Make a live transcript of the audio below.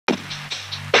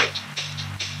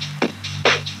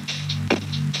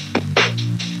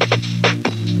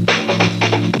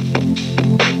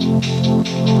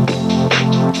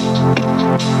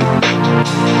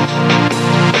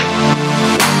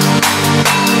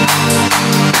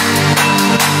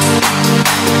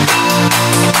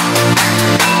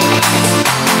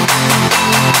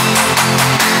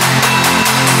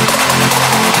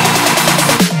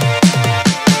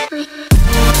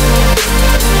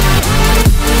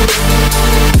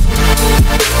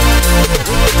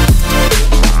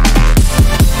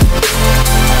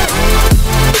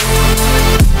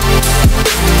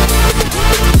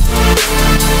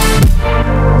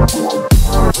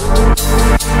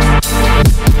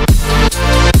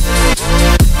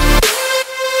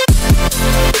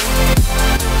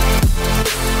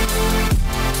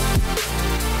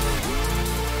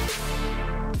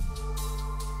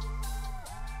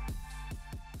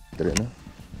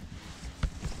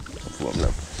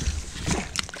oomblik.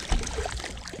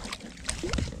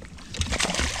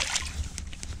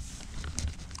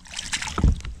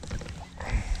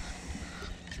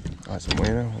 That's a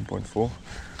moeite, 1.4.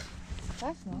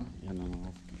 That's not. Ja, nou,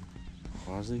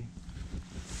 quasi.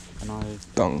 En hij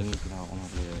Tang. dink daar onder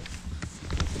de...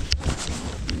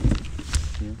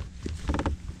 Hier.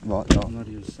 Wat? Ja. Onder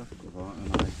die zak waar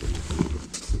en hij...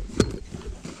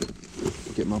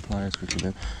 Get my pliers quickly,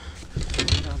 babe.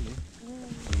 Ja, nee.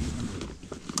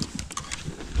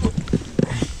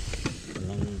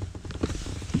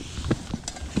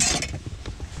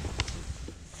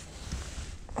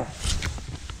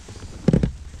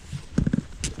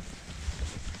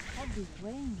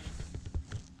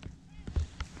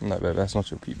 No, babe, that's not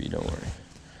your PB, don't worry.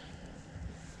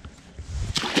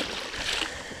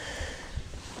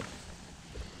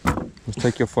 Let's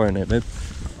take your phone out, babe.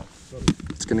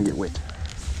 It's gonna get wet.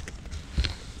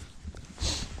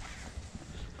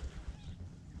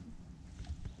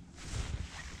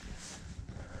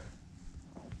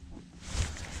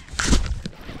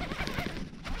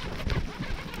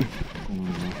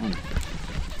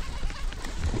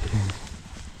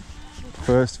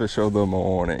 First fish of the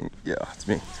morning. Yeah, it's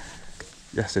me.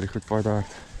 Yes, het is goed voor dat.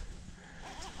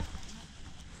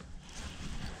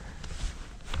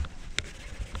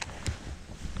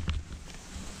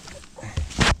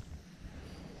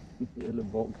 Die hele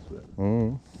box weer.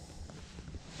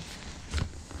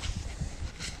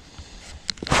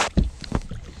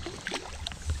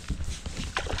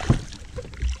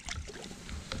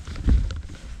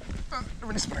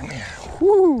 Even spring meer.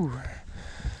 Woe!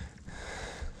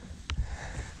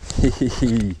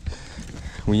 Hehehe.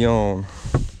 We on.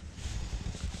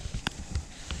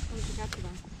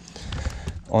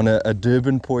 On a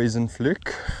Durban poison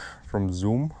fluke from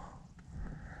Zoom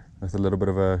with a little bit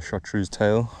of a chartreuse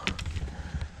tail.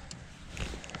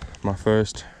 My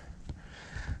first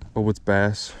Albert's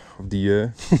bass of the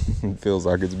year. It feels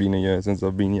like it's been a year since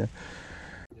I've been here.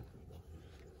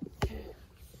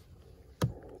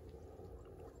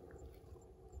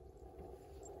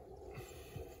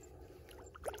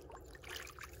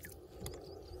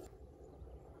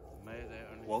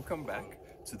 Welcome back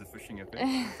to the fishing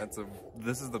event.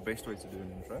 This is the best way to do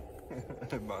an intro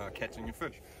by catching a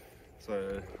fish.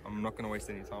 So I'm not going to waste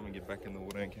any time and get back in the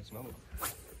water and catch another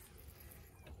one.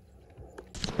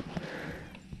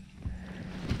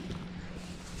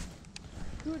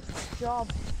 Good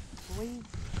job, boys.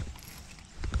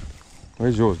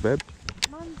 Where's yours, babe?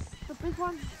 Mine's the big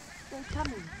one. They're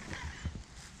coming.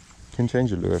 You can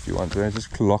change your lure if you want to.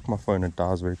 Just lock my phone, it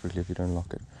dies very quickly if you don't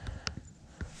lock it.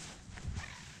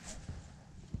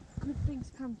 Good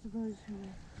things come to those who...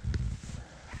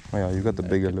 Oh yeah, you got the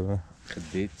bigger lure. A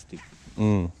dead stick.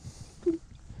 Mm.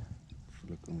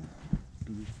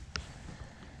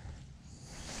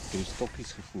 Die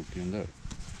stokkies gevoeld, jy onthou.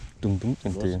 Doem doem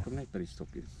en Was tee. kom net by die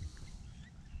stokkies.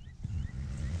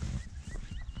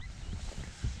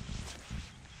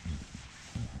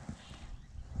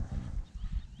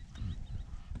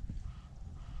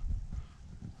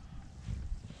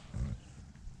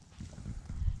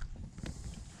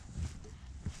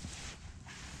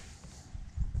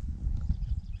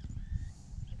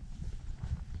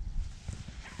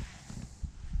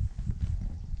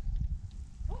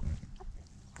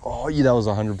 Oh yeah, that was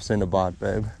 100% a bite,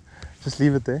 babe. Just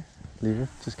leave it there. Leave it.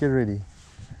 Just get ready.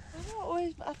 I don't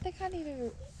always... I think I need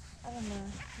to... I don't know.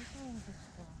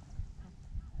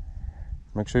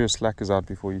 Make sure your slack is out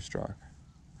before you strike.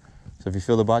 So if you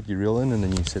feel the bite, you reel in and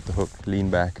then you set the hook, lean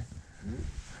back.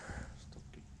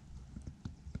 Stokkie.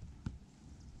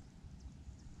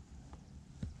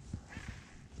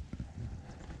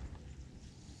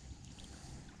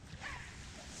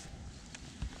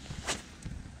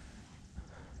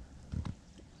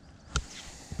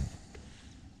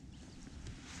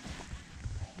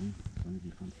 Kan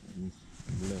die gaan mis.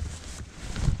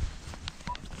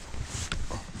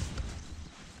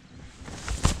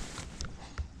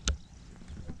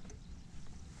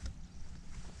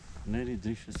 Nee, die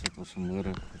drie vis wat ons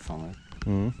vanmôre gevang het.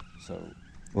 So,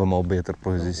 Om al beter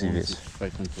posisie ons wees. is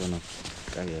 25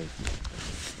 kry uit.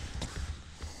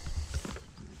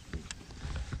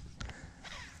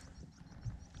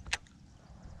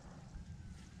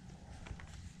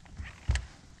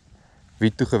 Wie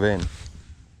het toe gewen?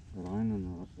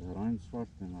 Ryan Swart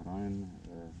en Ryan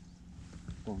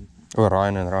Pond. Oh,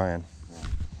 Ryan en Ryan.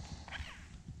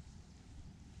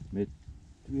 Met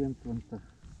 22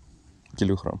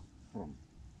 Kilogram. gram.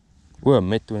 Oh,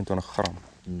 met 22 gram.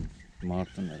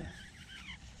 Maarten.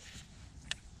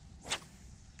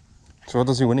 So what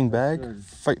was die winning bag?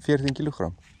 14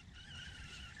 kilogram.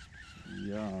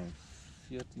 Ja,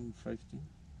 14, 15.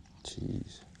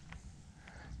 Jeez.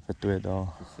 Vir 2 dae.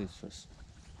 6 vis.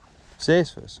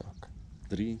 6 vis ook.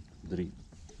 3. Vir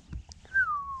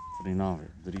die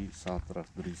naweek. 3 Saterdag,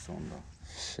 3 Sondag.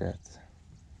 Shit.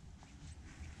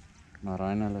 Maar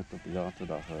Rein hulle het op die laaste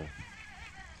dag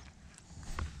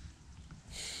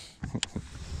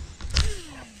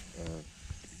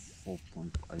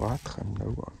volpond uit. Wat gaan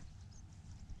nou aan?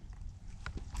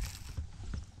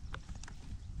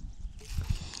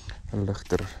 'n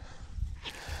ligter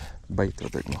byt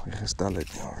wat ek nog nie gestel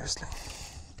het nie, obviously.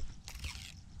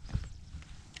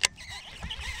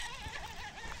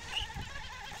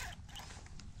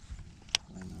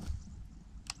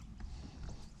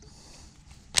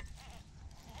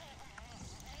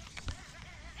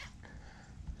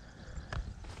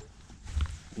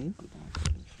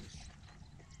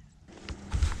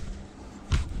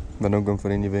 Dan ook vir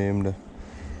die nuwe hemde.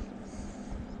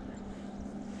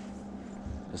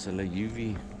 Is hulle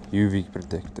UV? UV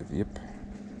protective, yep.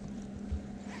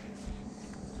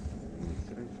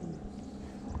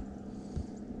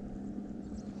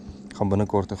 Gaan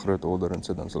binnekort 'n groot order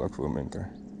insit, dan sal ek vir hom een kry.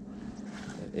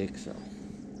 XL.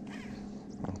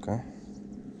 Okay.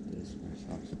 Dis my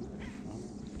saks.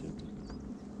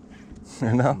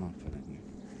 No.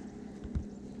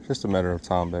 Just a matter of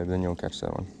time, babe, then you'll catch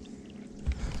that one.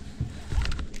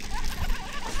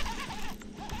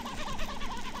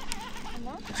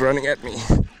 It's running at me.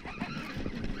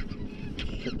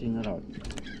 Shitting it out.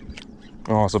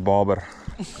 Oh, it's a bobber.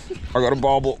 I got a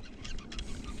bobble.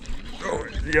 Oh,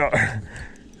 yeah.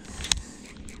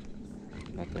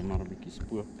 Laat hy maar 'n bietjie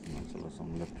spook en dan sal ons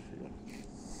hom lip vir.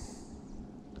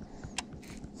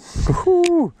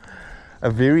 Ooh, a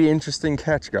very interesting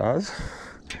catch, guys.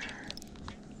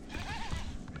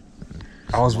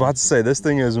 I was about to say, this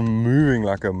thing is moving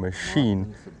like a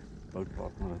machine.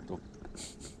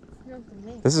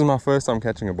 This is my first time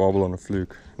catching a bobble on a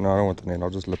fluke. No, I don't want the net, I'll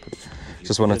just lip it.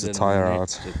 Just wanted to tire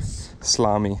out.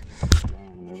 Slimy.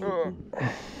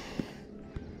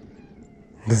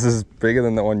 This is bigger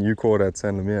than the one you caught at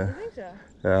San Lemire.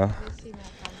 Yeah.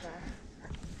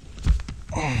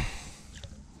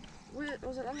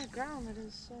 Was it on the ground? It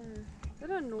is so. They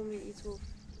don't normally eat off.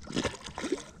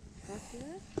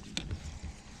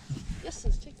 Yes,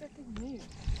 let's check that thing move.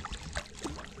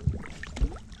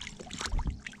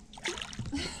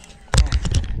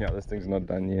 Yeah, this thing's not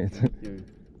done yet.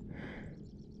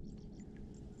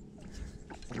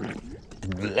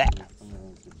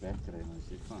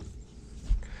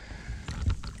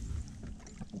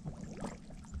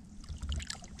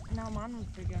 No, mine was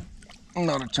bigger.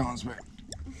 Not a chance, mate.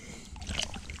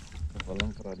 Ek wil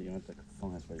hom vra die iemand ek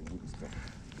gevang het by die Woodstock.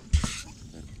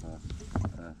 Dit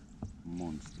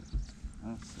monster.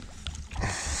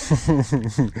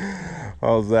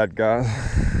 How's that, guys?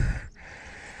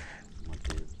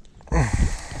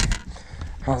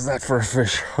 How's that for a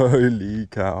fish? Holy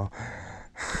cow.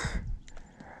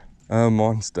 A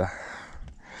monster.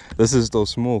 This is still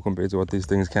small compared to what these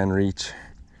things can reach.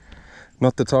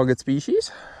 Not the target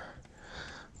species,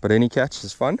 but any catch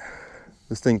is fun.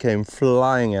 This thing came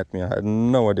flying at me. I had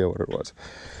no idea what it was.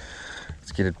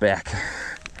 Let's get it back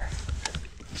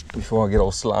before I get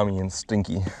all slimy and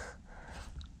stinky.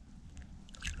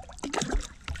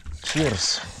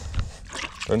 Cheers.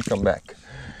 Don't come back.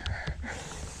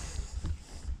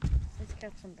 Let's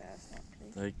catch some bass now,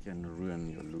 please. They can ruin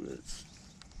your lures.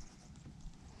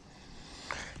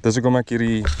 Dis hoekom ek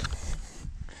hierdie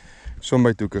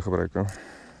swembythoeke gebruik.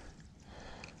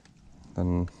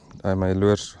 Dan my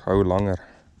lures hou langer.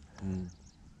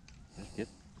 Ek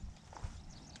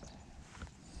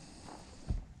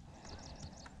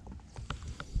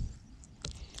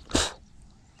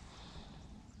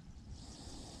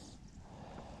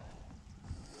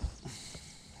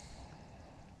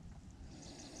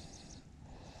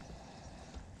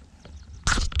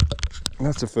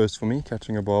That's the first for me,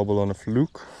 catching a barbel on a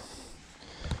fluke.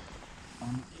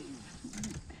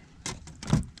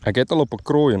 Ek het al op 'n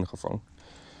krooi ingevang.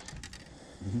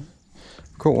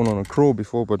 Caught one on a craw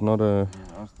before, but not a... Ja,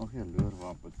 daar is nog geen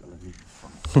loerwapen wat hulle nie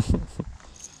gevang.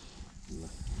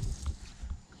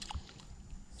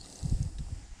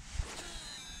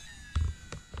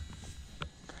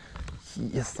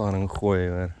 Hier staan 'n gooi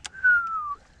hoor.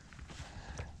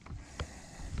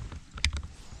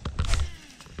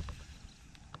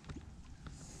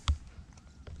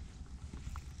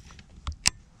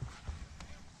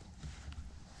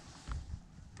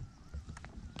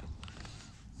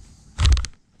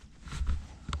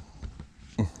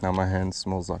 Now my hand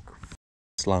smells like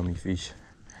slimy fish.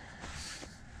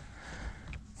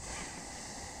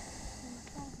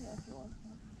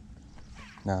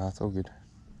 Nah, it's all good.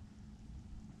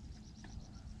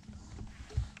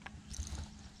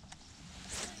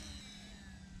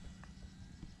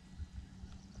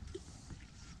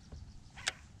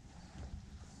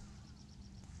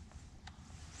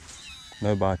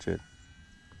 No bite yet.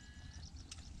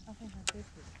 I think I did.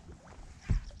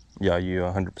 Yeah, you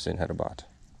 100% had a bite.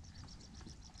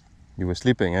 You were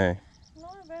sleeping, eh? No,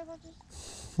 babe, I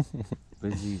just...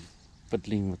 Busy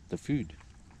fiddling with the food.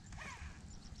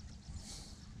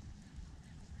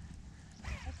 I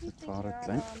keep thinking Far I'm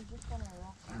klein. just on a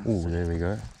rock. Oeh, there we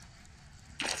go.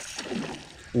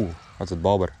 Oeh, dat is het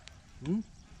bobber. Hm?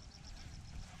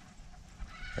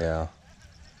 Ja, dat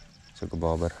is ook een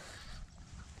bobber.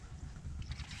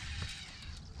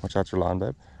 Watch out your line,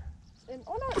 babe. And,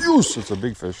 oh no, Yes, it's a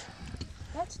big fish.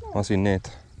 that's not... Was hij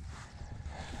net.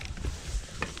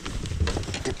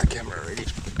 Get the camera ready.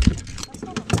 That's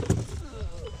not a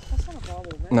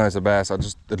bobber, man. No, it's a bass.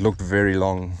 It looked very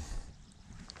long.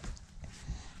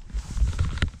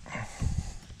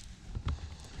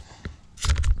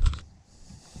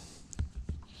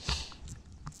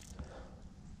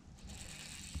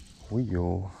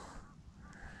 Oei,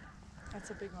 That's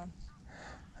a big one.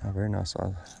 oh, very nice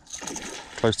size.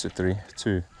 Close to 3,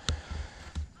 2.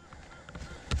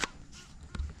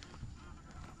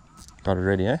 Got it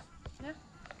ready, eh? Yeah.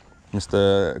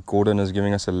 Mr. Gordon is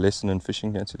giving us a lesson in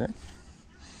fishing here today.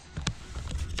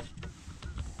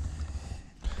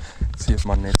 See if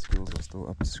my net skills are still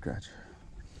up to scratch.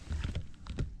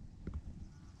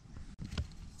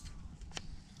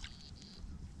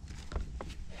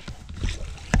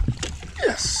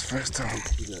 Yes, first time.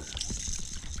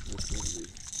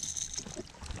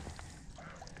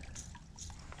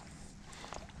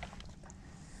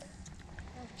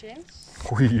 Oh, gents.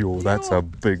 Oei, that's a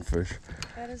big fish.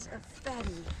 That is a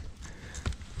fatty.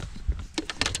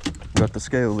 Got the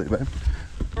scale there, babe.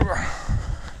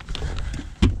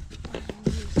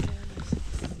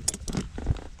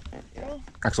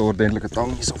 Ek sal ordentlike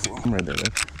tang hierso voor hom red,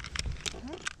 babe.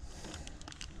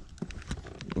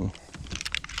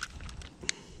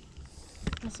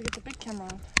 Must get the big camera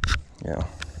on. Ja.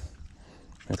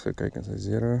 Net gaan kyk en sy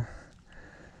 0.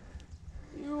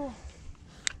 Yo.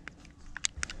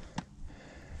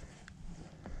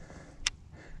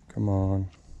 Come on.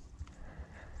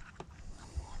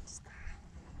 What's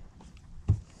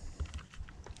that?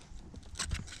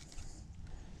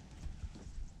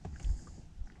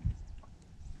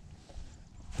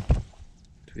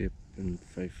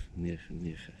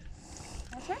 2.599.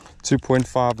 What's that?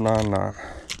 2.599.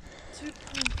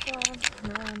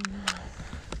 2.599.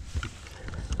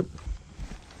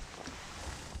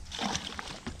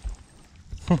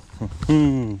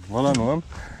 Well done, man.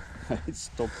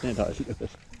 Stop net daar.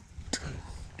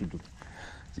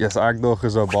 Yes, ek dog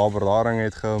is 'n bobber, daarin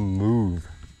het gemove.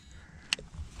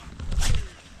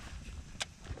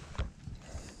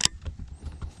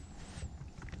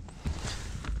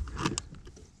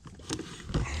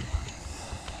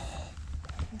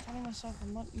 I'm telling myself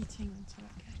I'm not eating until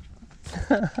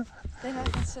I catch one. Then I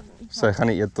can sit and eat. Sy gaan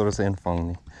nie eet tot sy invang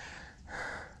nie.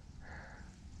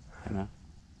 No.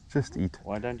 Just eat.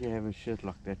 Why don't you have a shirt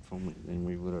like that for me? Then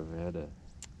we would have had a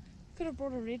Could have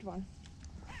brought a red one.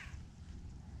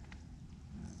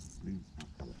 blue.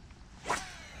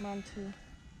 Mine too.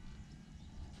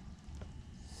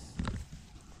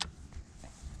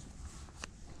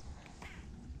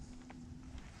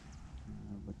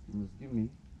 But you must give me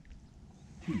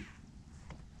 2.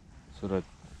 Sodat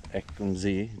ek kan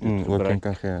sê dit Ook gebruik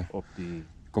kan gee op die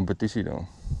kompetisie dan.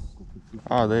 kompetisie.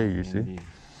 Ah, there you En see. die-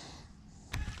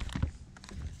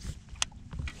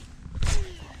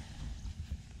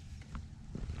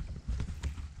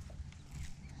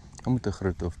 Daar moet 'n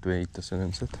groot of 2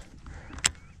 tussenin sit.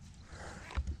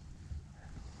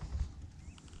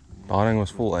 Daarin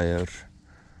was vol eiers.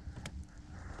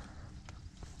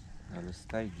 Hulle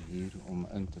stage hier om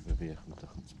in te beweeg om te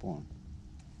gaan spawn.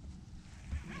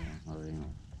 Ja, maar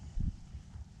Engels.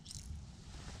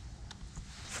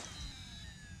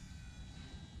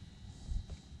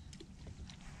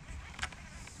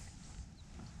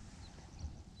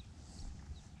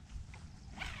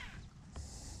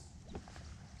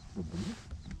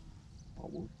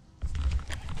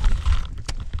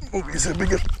 Oh, is it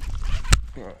bigger?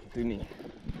 Oh, do nie.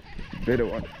 Better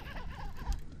one.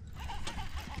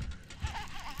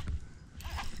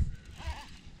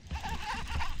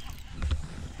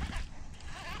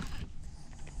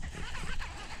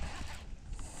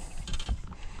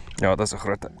 Ja, dat is een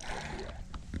grote.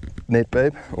 Net,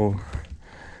 babe. Oh,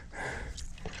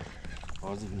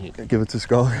 Was it nie? give it to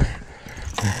Skull.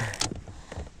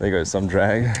 There goes some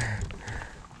drag.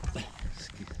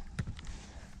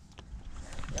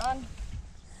 Jan.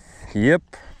 Yep.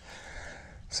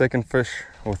 Second fish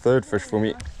or third fish for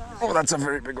me. Oh, that's a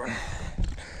very big one.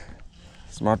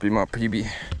 This might be my PB.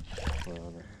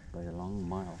 By a long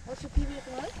mile. What's your PB at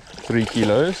the moment? 3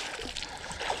 kilos.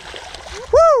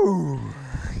 Woo!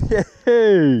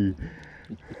 Yay!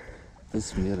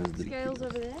 Dis meer as 3 Scales kilo.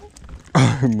 over there.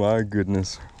 Oh my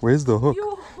goodness. Where's the hook?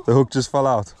 Yo. The hook just fell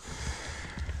out.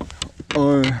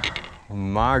 Oh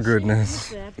my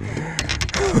goodness.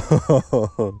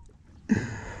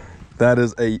 That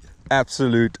is a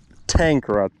absolute tank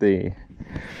right there.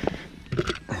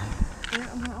 Yeah,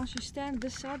 I'm gonna ask you stand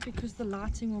this side because the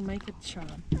lighting will make it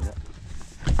shine.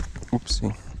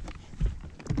 Oopsie.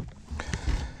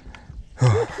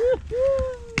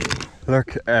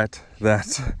 Look at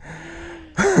that.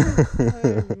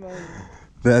 Holy moly.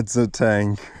 That's a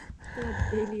tank. Got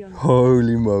a belly on it.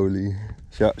 Holy moly.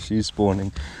 Yeah, she's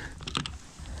spawning.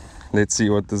 Let's see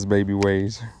what this baby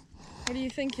weighs. What are you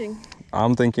thinking?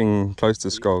 I'm thinking close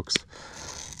to skulks.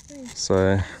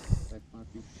 So That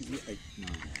might be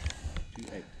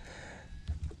 289.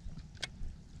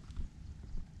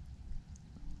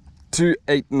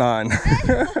 289.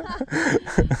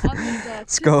 I'll need that.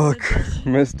 Skulk,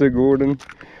 Mr. Gordon,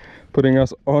 putting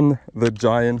us on the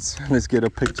giants. Let's get a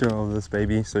picture of this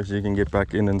baby so she can get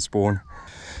back in and spawn.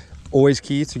 Always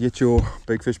key to get your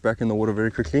big fish back in the water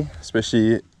very quickly,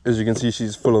 especially as you can see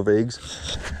she's full of eggs.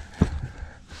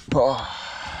 Oh,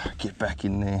 get back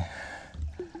in there.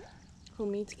 For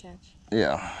me to catch.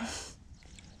 Yeah.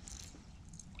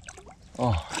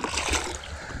 Oh.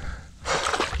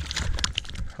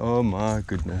 Oh my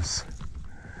goodness.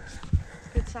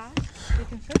 Good size. You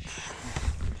can fit.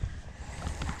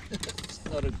 It's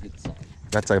not a good size.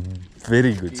 That's a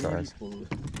very good size. Beautiful.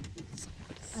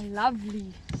 A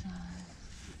lovely size.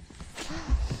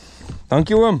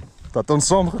 Dankie oom dat ons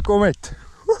saamgekom het.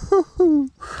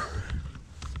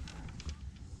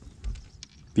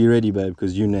 Be ready babe,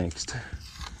 because you next.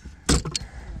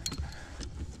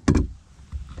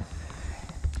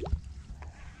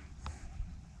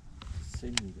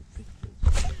 Send me the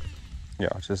pictures.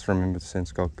 Yeah, just remember to send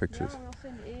skulk pictures. Yeah, we'll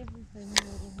send everything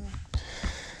over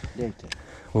Later.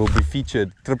 Will be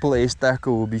featured. Triple S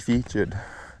tackle will be featured.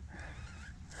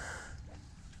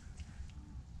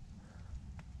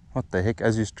 What the heck?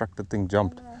 As you struck, the thing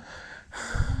jumped. here.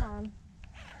 Come on.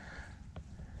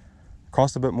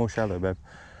 Cast a bit more shallow, babe.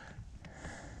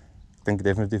 Ek dink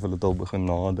definitief hulle het al begin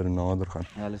nader en nader gaan.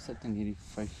 Ja, hulle sit in hierdie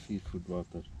 5-4 voet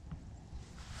water.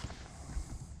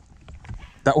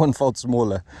 That one felt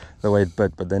smaller the way it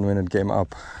bit, but then when it came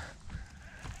up,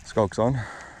 skulk's on.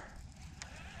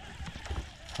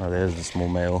 Oh, there's the small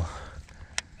male.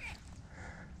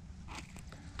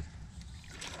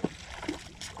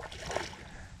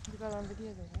 You got on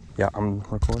video there, huh? Yeah, I'm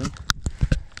recording.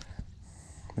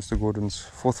 Mr. Gordon's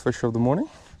fourth fish of the morning.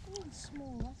 Oh, it's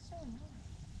small. That's so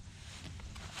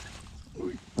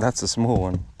nice. That's a small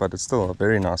one, but it's still a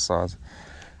very nice size.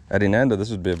 At Inanda, this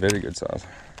would be a very good size.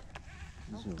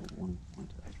 Dis 'n 1.8.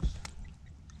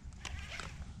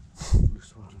 Hoe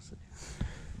swaar is dit?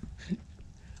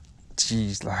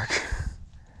 Jeez, like,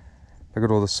 look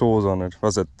at all the sores on it.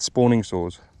 Was it spawning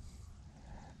sores?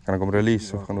 Can I come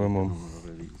release of gaan oom hom?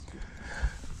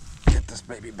 Get this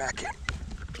baby back in.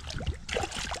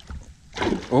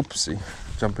 Oopsie,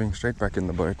 jumping straight back in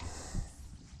the boat.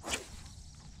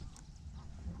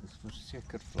 Dis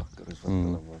verseker vlakker as wat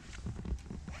hulle was.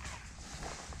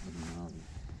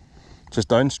 Just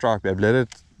don't strike, babe. Let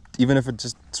it, even if it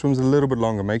just swims a little bit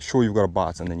longer, make sure you've got a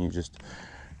bite and then you just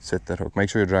set that hook. Make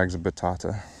sure your drag's a bit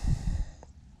tighter.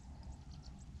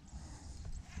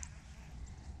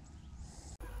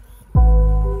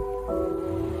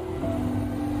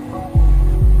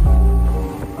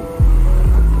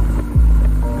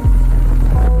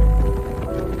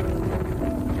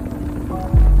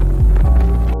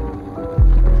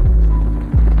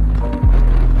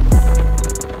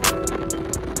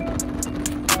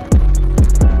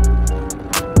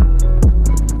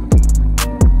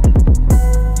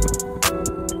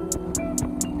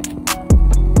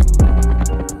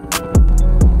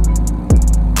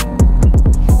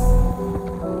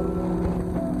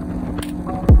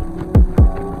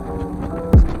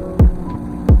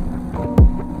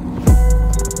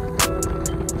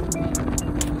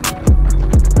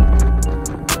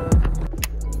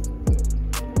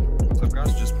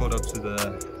 To the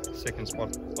second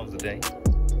spot of the day.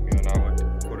 We are now at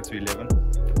 11:15.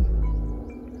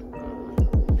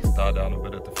 Died down a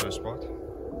bit at the first spot.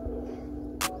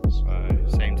 So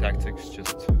same tactics,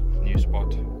 just new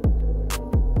spot.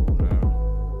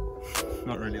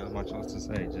 Not really much else to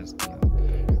say, just